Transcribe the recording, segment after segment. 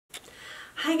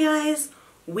Hi guys,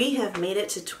 we have made it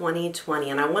to 2020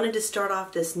 and I wanted to start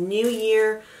off this new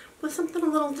year with something a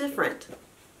little different.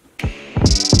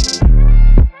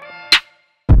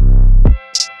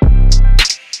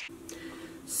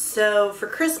 So for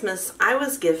Christmas I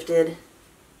was gifted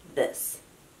this.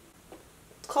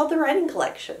 It's called the Writing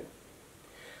Collection.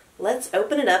 Let's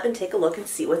open it up and take a look and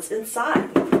see what's inside.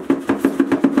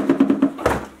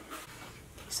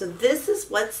 So this is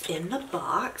what's in the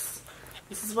box.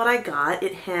 This is what I got.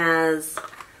 It has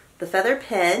the feather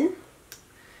pen.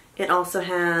 It also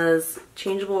has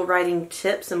changeable writing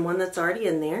tips and one that's already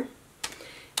in there.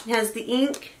 It has the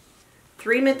ink,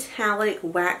 3 metallic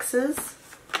waxes.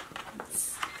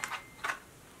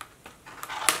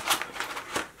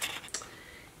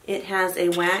 It has a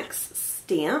wax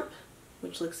stamp,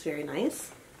 which looks very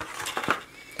nice,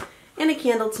 and a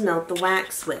candle to melt the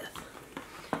wax with.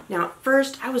 Now at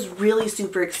first I was really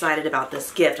super excited about this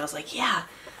gift. I was like, yeah,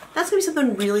 that's gonna be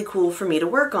something really cool for me to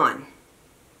work on.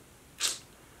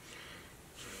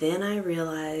 Then I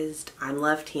realized I'm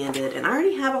left-handed and I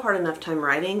already have a hard enough time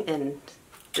writing, and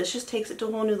this just takes it to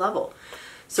a whole new level.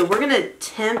 So we're gonna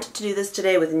attempt to do this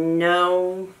today with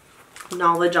no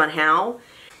knowledge on how.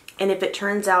 And if it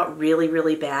turns out really,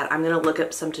 really bad, I'm gonna look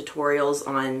up some tutorials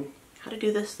on how to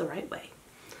do this the right way.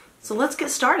 So let's get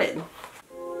started.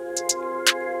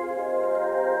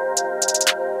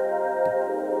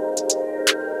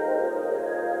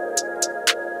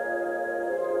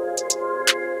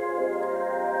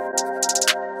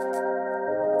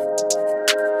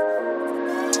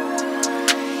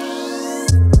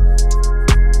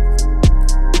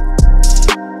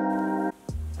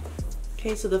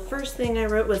 Okay, so the first thing I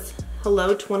wrote was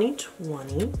Hello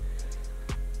 2020. Let's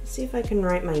see if I can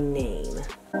write my name.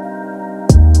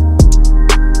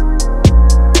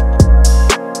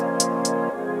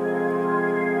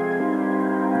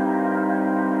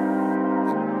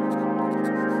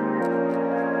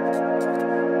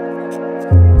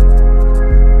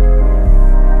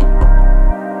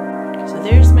 So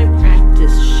there's my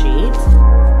practice sheet.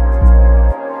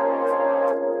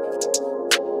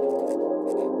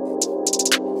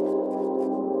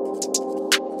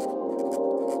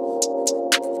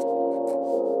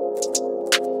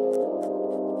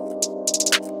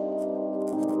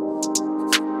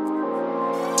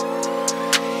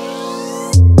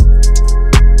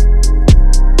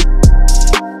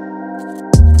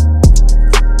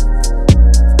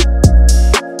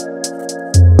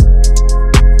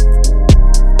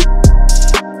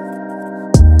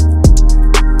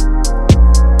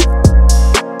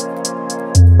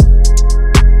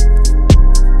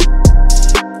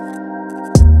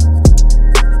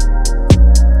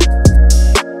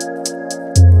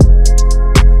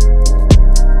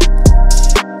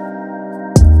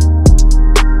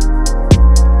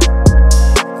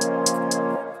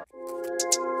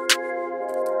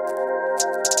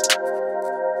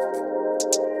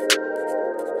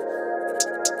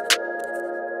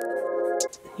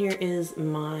 Here is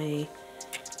my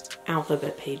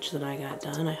alphabet page that I got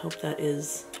done. I hope that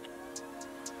is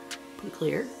pretty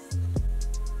clear.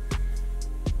 All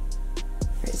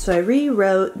right, so I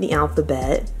rewrote the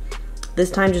alphabet,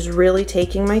 this time just really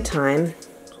taking my time.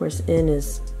 Of course, N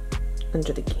is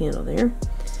under the candle there.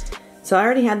 So I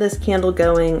already had this candle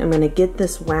going. I'm going to get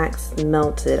this wax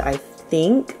melted. I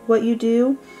think what you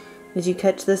do is you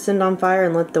catch this end on fire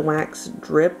and let the wax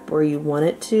drip where you want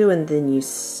it to, and then you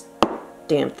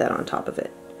stamp that on top of it.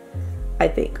 I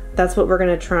think that's what we're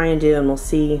going to try and do, and we'll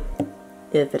see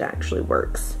if it actually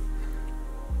works.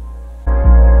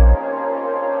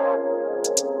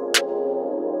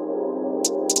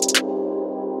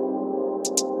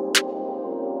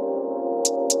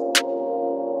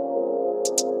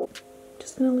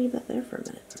 Just going to leave that there for a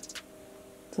minute.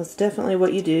 So it's definitely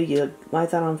what you do. You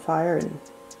light that on fire and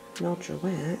melt your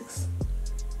wax.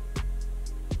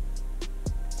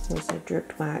 Of course, I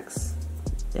dripped wax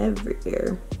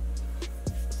everywhere.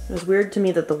 It was weird to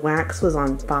me that the wax was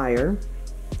on fire.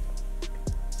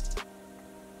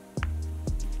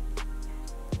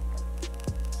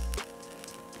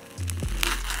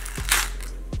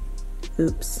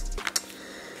 Oops.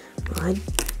 Well, I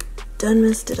done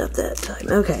messed it up that time.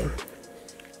 Okay.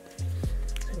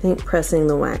 I think pressing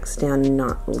the wax down and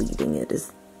not leaving it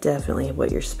is definitely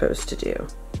what you're supposed to do.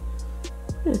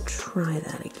 I'm gonna try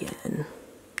that again.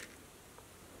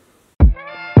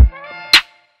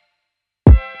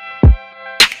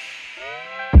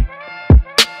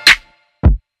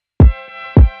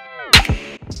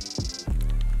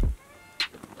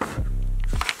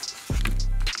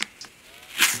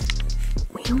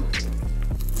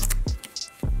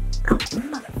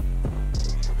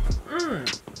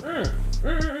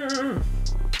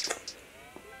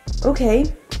 Okay,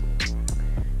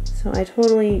 so I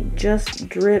totally just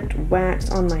dripped wax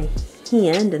on my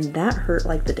hand and that hurt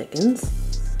like the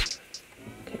dickens.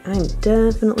 Okay, I'm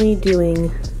definitely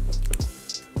doing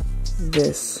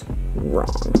this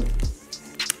wrong.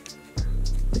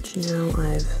 Which now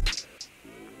I've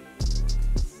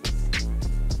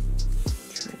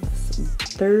tried this a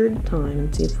third time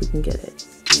and see if we can get it.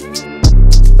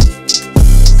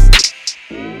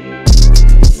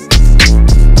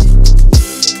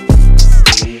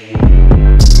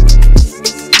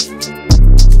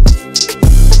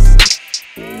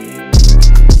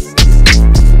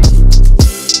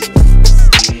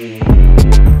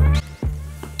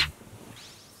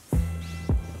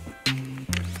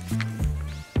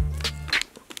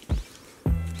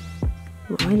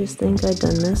 I just think I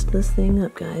done messed this thing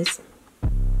up, guys.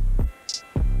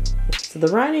 So the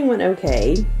writing went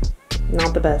okay.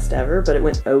 Not the best ever, but it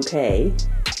went okay.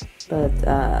 But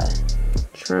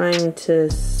trying to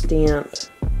stamp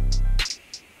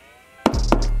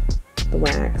the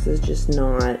wax is just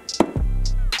not...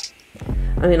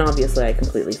 I mean, obviously I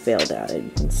completely failed at it.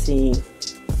 You can see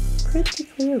pretty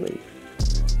clearly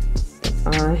that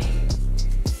I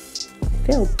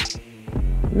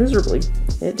failed miserably.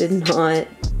 It did not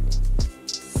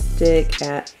stick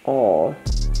at all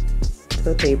to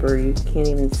the paper. You can't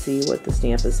even see what the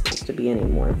stamp is supposed to be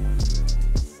anymore.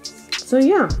 So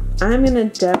yeah, I'm gonna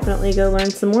definitely go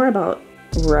learn some more about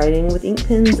writing with ink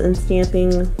pens and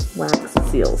stamping wax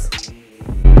seals.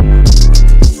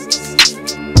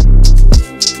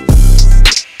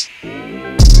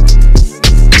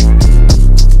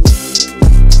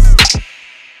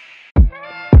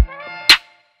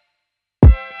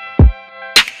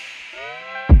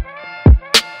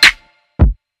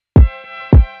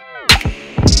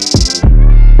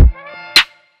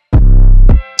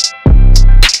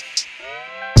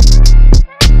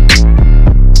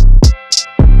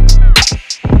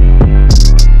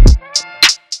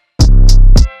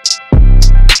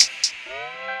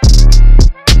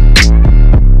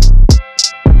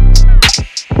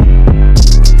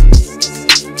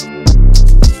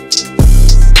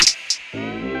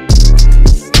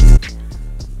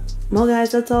 Well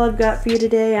guys, that's all I've got for you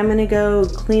today. I'm gonna go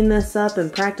clean this up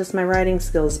and practice my writing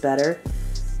skills better.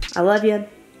 I love you.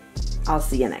 I'll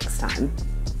see you next time.